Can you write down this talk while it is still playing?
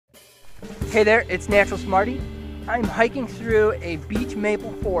Hey there, it's Naturalist Marty. I'm hiking through a beech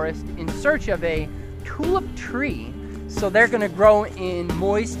maple forest in search of a tulip tree. So they're gonna grow in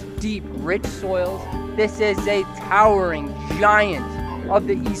moist, deep, rich soils. This is a towering giant of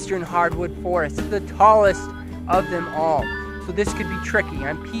the eastern hardwood forest, the tallest of them all. So this could be tricky.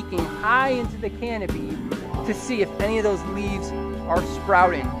 I'm peeking high into the canopy to see if any of those leaves are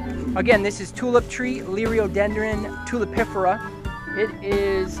sprouting. Again, this is tulip tree, Liriodendron tulipifera. It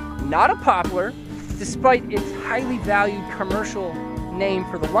is not a poplar, despite its highly valued commercial name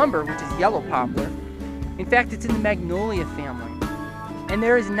for the lumber, which is yellow poplar. In fact, it's in the magnolia family. And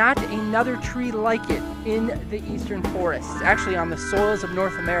there is not another tree like it in the eastern forests. Actually, on the soils of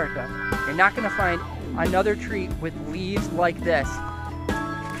North America, you're not going to find another tree with leaves like this.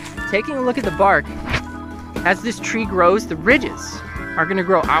 Taking a look at the bark, as this tree grows, the ridges are going to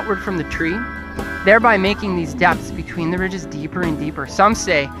grow outward from the tree, thereby making these depths between the ridges deeper and deeper. Some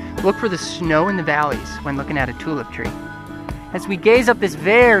say, look for the snow in the valleys when looking at a tulip tree. As we gaze up this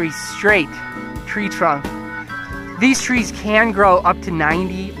very straight tree trunk, these trees can grow up to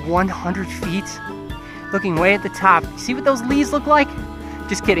 90, 100 feet. Looking way at the top, see what those leaves look like?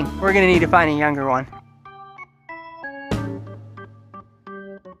 Just kidding, we're gonna need to find a younger one.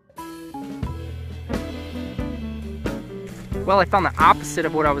 Well, I found the opposite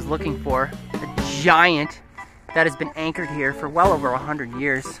of what I was looking for. A giant that has been anchored here for well over 100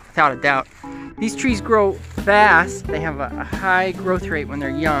 years, without a doubt. These trees grow fast. They have a high growth rate when they're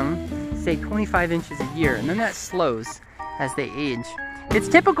young, say 25 inches a year, and then that slows as they age. It's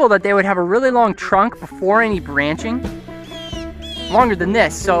typical that they would have a really long trunk before any branching, longer than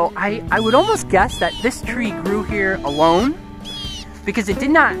this. So I would almost guess that this tree grew here alone, because it did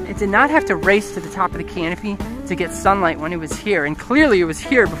not have to race to the top of the canopy to get sunlight when it was here, and clearly it was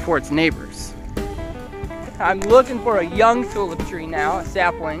here before its neighbors. I'm looking for a young tulip tree now, a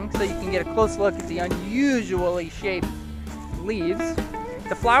sapling, so you can get a close look at the unusually shaped leaves.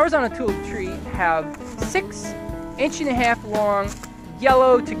 The flowers on a tulip tree have 6.5 inch long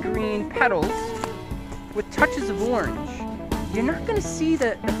yellow to green petals with touches of orange. You're not going to see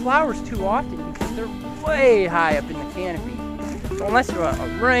the flowers too often because they're way high up in the canopy. So unless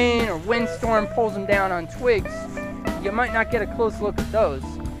a rain or windstorm pulls them down on twigs, you might not get a close look at those.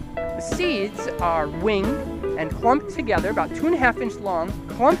 The seeds are winged and clumped together, about 2.5 inch long,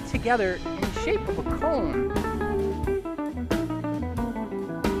 clumped together in the shape of a cone.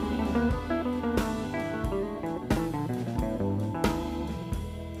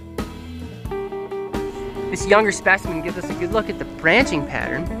 This younger specimen gives us a good look at the branching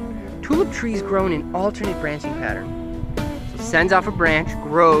pattern. Tulip trees grow in an alternate branching pattern. So sends off a branch,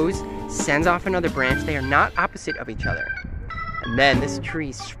 grows, sends off another branch. They are not opposite of each other. And then this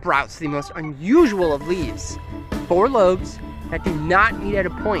tree sprouts the most unusual of leaves. 4 lobes that do not meet at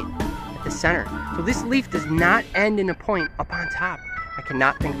a point at the center. So this leaf does not end in a point up on top. I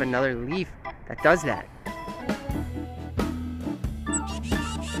cannot think of another leaf that does that.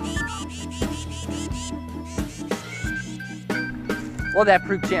 Well, that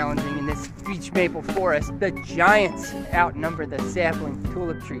proved challenging in this beech maple forest. The giants outnumber the sapling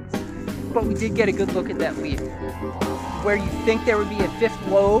tulip trees. But we did get a good look at that leaf. Where you think there would be a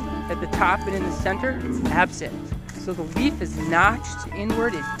 5th lobe at the top and in the center, it's absent. So the leaf is notched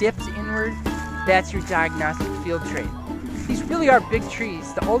inward, it dips inward. That's your diagnostic field trait. These really are big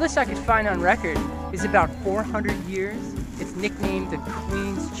trees. The oldest I could find on record is about 400 years. It's nicknamed the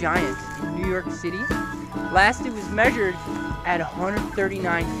Queen's Giant in New York City. Last it was measured at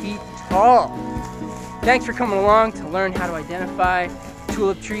 139 feet tall. Thanks for coming along to learn how to identify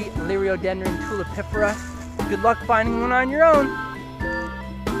tulip tree, Liriodendron tulipifera. Good luck finding one on your own.